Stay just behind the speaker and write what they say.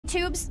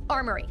tubes,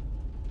 armory.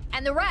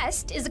 And the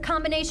rest is a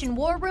combination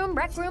war room,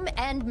 rec room,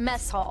 and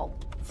mess hall.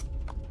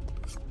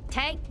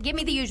 Tank, give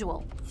me the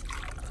usual.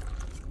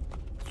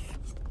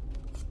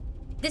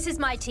 This is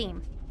my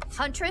team.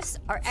 Huntress,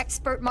 our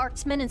expert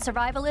marksman and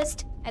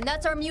survivalist, and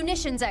that's our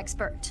munitions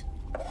expert,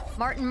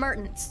 Martin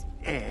Mertens.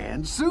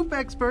 And soup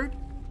expert.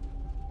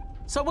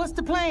 So what's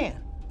the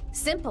plan?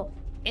 Simple.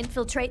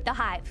 Infiltrate the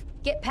hive.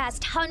 Get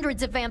past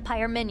hundreds of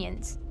vampire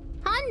minions.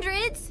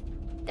 Hundreds?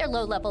 They're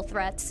low-level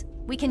threats.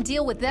 We can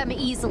deal with them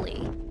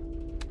easily.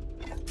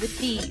 With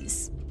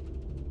these.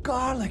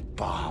 Garlic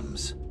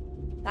bombs.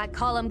 I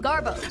call them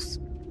garbos.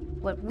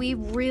 What we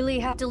really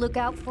have to look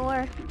out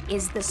for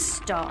is the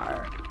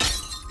Star.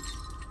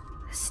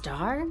 The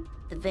Star?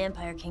 The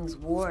Vampire King's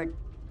ward.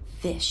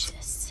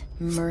 Vicious,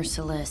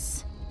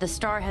 merciless. The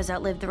Star has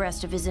outlived the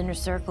rest of his inner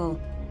circle,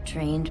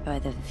 trained by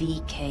the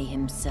VK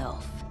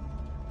himself.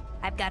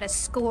 I've got a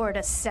score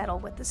to settle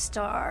with the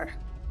Star.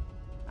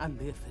 I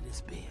live for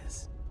this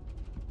biz.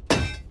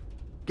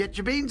 Get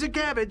your beans and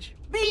cabbage.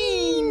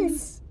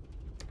 Beans!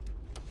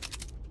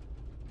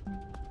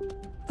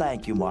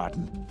 Thank you,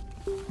 Martin.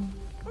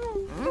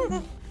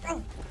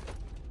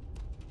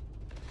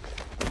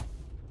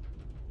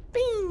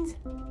 Beans!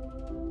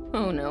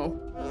 Oh no.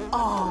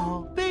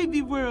 Oh,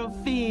 baby world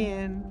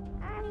Finn.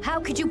 How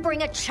could you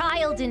bring a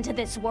child into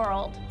this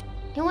world?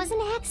 It was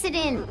an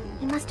accident.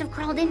 He must have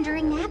crawled in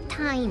during nap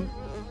time.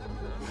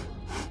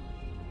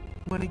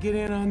 Wanna get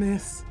in on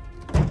this?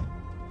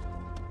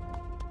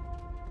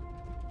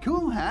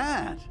 Cool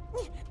hat.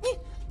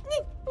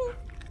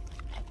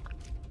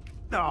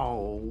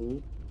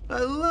 Oh, I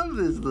love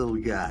this little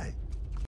guy.